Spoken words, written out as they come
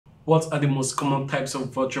What are the most common types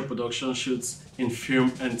of virtual production shoots in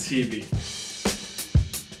film and TV?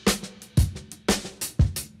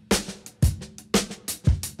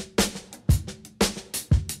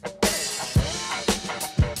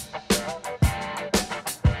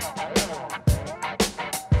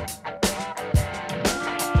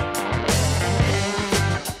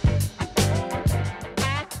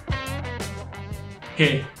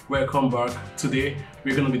 Hey, welcome back. Today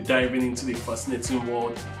we're going to be diving into the fascinating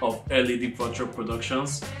world of LED virtual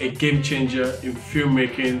productions, a game changer in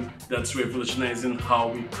filmmaking that's revolutionizing how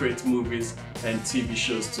we create movies and TV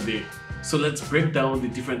shows today. So let's break down the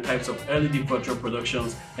different types of LED virtual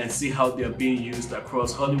productions and see how they are being used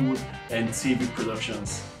across Hollywood and TV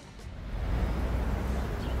productions.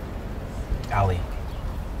 Ali.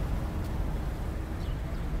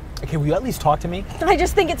 Okay, will you at least talk to me? I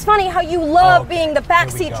just think it's funny how you love being the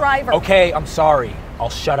backseat driver. Okay, I'm sorry. I'll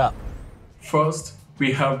shut up. First,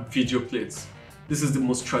 we have video plates. This is the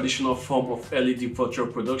most traditional form of LED virtual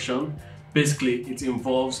production. Basically, it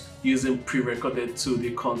involves using pre-recorded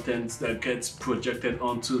 2D content that gets projected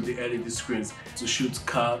onto the LED screens to shoot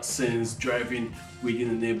car scenes driving within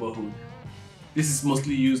a neighborhood. This is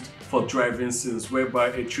mostly used for driving scenes whereby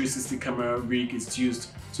a 360 camera rig is used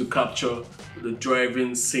to capture the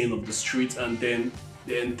driving scene of the street, and then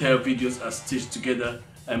the entire videos are stitched together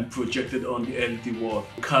and projected on the LED wall.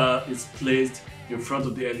 The car is placed in front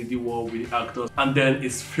of the LED wall with the actors, and then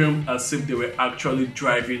it's filmed as if they were actually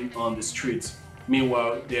driving on the street.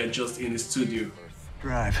 Meanwhile, they are just in the studio.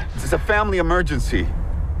 Drive. This is a family emergency.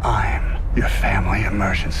 I'm your family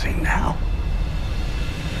emergency now.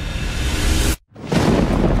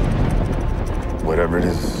 Whatever it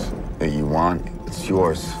is that you want, it's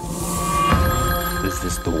yours. Is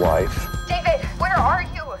this the wife? David, where are you?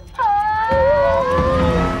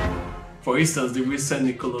 For instance, the recent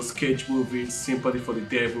Nicolas Cage movie Sympathy for the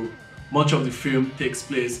Devil, much of the film takes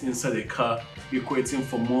place inside a car, equating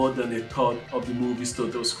for more than a third of the movie's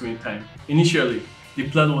total screen time. Initially, the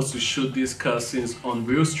plan was to shoot these car scenes on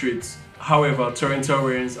real streets. However, torrential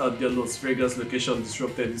rains at their Las Vegas location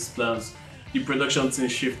disrupted these plans. The production team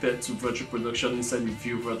shifted to virtual production inside the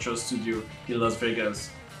View Virtual Studio in Las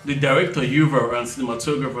Vegas. The director Yuval and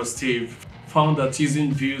cinematographer Steve found that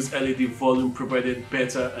using View's LED volume provided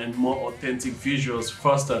better and more authentic visuals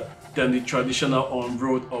faster than the traditional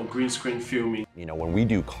on-road or green screen filming. You know, when we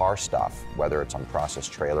do car stuff, whether it's on process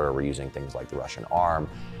trailer or we're using things like the Russian arm,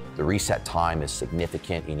 the reset time is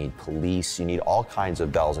significant. You need police, you need all kinds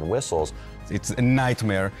of bells and whistles. It's a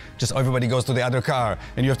nightmare. Just everybody goes to the other car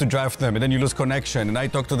and you have to drive them and then you lose connection. And I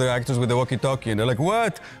talk to the actors with the walkie-talkie and they're like,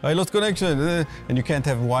 what? I lost connection. And you can't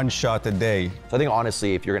have one shot a day. So I think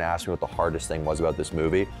honestly, if you're gonna ask me what the hardest thing was about this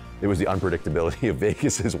movie, it was the unpredictability of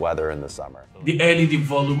Vegas's weather in the summer. The LED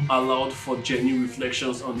volume allowed for genuine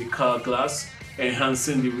reflections on the car glass,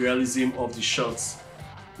 enhancing the realism of the shots.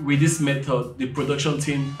 With this method, the production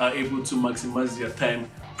team are able to maximize their time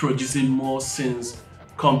producing more scenes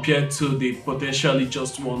compared to the potentially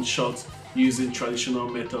just one shot using traditional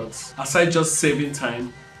methods. Aside just saving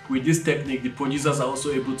time, with this technique, the producers are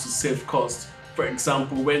also able to save costs. For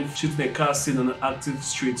example, when shooting a car scene on an active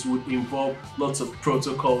street would involve lots of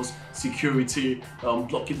protocols, security,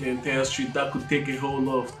 blocking the entire street. That could take a whole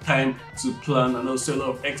lot of time to plan and also a lot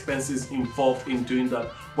of expenses involved in doing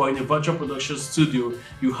that. But in a virtual production studio,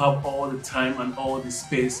 you have all the time and all the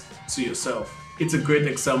space to yourself. It's a great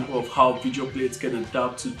example of how video plates can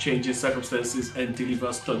adapt to changing circumstances and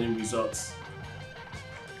deliver stunning results.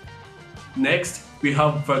 Next, we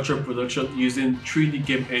have virtual production using 3D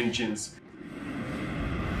game engines.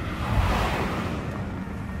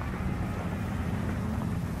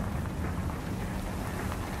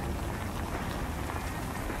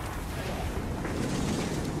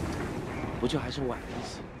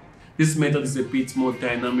 This method is a bit more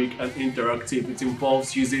dynamic and interactive. It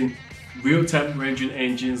involves using real-time rendering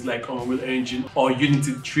engines like Unreal Engine or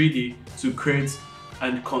Unity 3D to create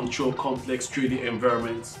and control complex 3D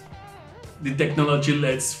environments. The technology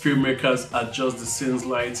lets filmmakers adjust the scene's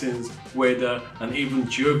lighting, weather, and even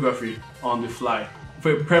geography on the fly.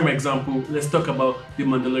 For a prime example, let's talk about the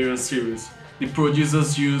Mandalorian series. The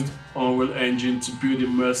producers used Unreal Engine to build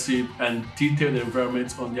immersive and detailed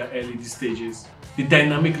environments on their LED stages. The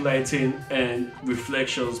dynamic lighting and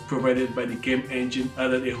reflections provided by the game engine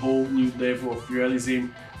added a whole new level of realism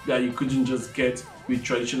that you couldn't just get with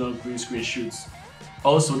traditional green screen shoots.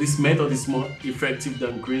 Also, this method is more effective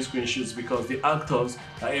than green screen shoots because the actors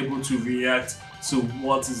are able to react to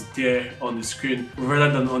what is there on the screen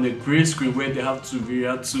rather than on a green screen where they have to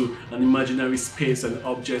react to an imaginary space and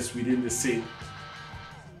objects within the scene.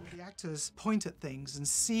 actors point at things and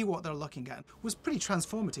see what they're looking at was pretty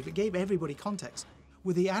transformative. It gave everybody context,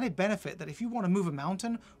 with the added benefit that if you want to move a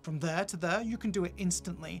mountain from there to there, you can do it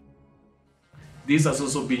instantly. This has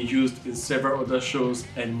also been used in several other shows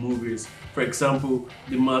and movies. For example,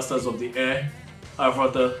 The Masters of the Air,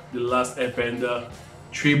 Avatar: The Last Airbender,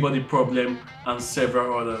 Three Body Problem, and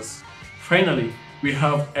several others. Finally, we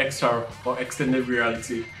have XR, or extended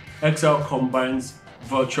reality. XR combines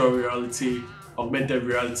virtual reality, augmented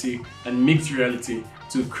reality, and mixed reality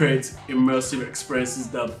to create immersive experiences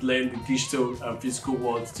that blend the digital and physical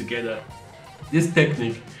worlds together. This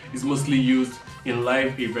technique is mostly used in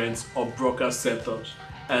live events or broadcast setups,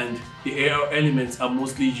 and the AR elements are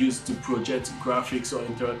mostly used to project graphics or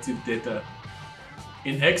interactive data.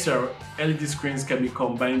 In XR, LED screens can be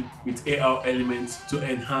combined with AR elements to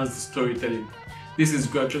enhance the storytelling. This is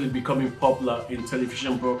gradually becoming popular in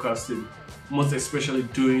television broadcasting, most especially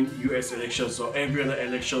during US elections or every other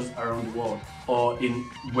elections around the world, or in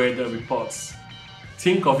weather reports.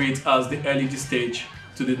 Think of it as the LED stage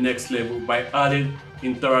to the next level by adding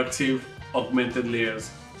interactive augmented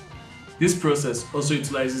layers. This process also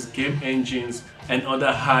utilizes game engines and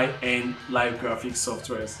other high-end live graphics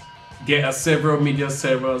softwares. There are several media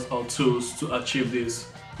servers or tools to achieve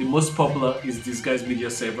this. The most popular is Disguise Media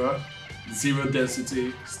Server, Zero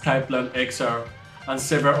Density, Skyplan XR, and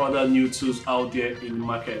several other new tools out there in the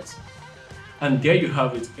market. And there you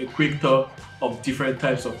have it, a quick tour of different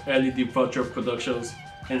types of LED virtual productions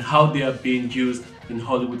and how they are being used in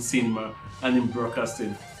Hollywood cinema and in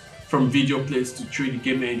broadcasting, from video plays to 3D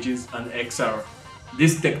game engines and XR.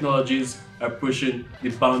 These technologies are pushing the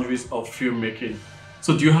boundaries of filmmaking.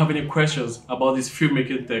 So do you have any questions about these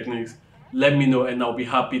filmmaking techniques? Let me know and I'll be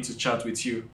happy to chat with you.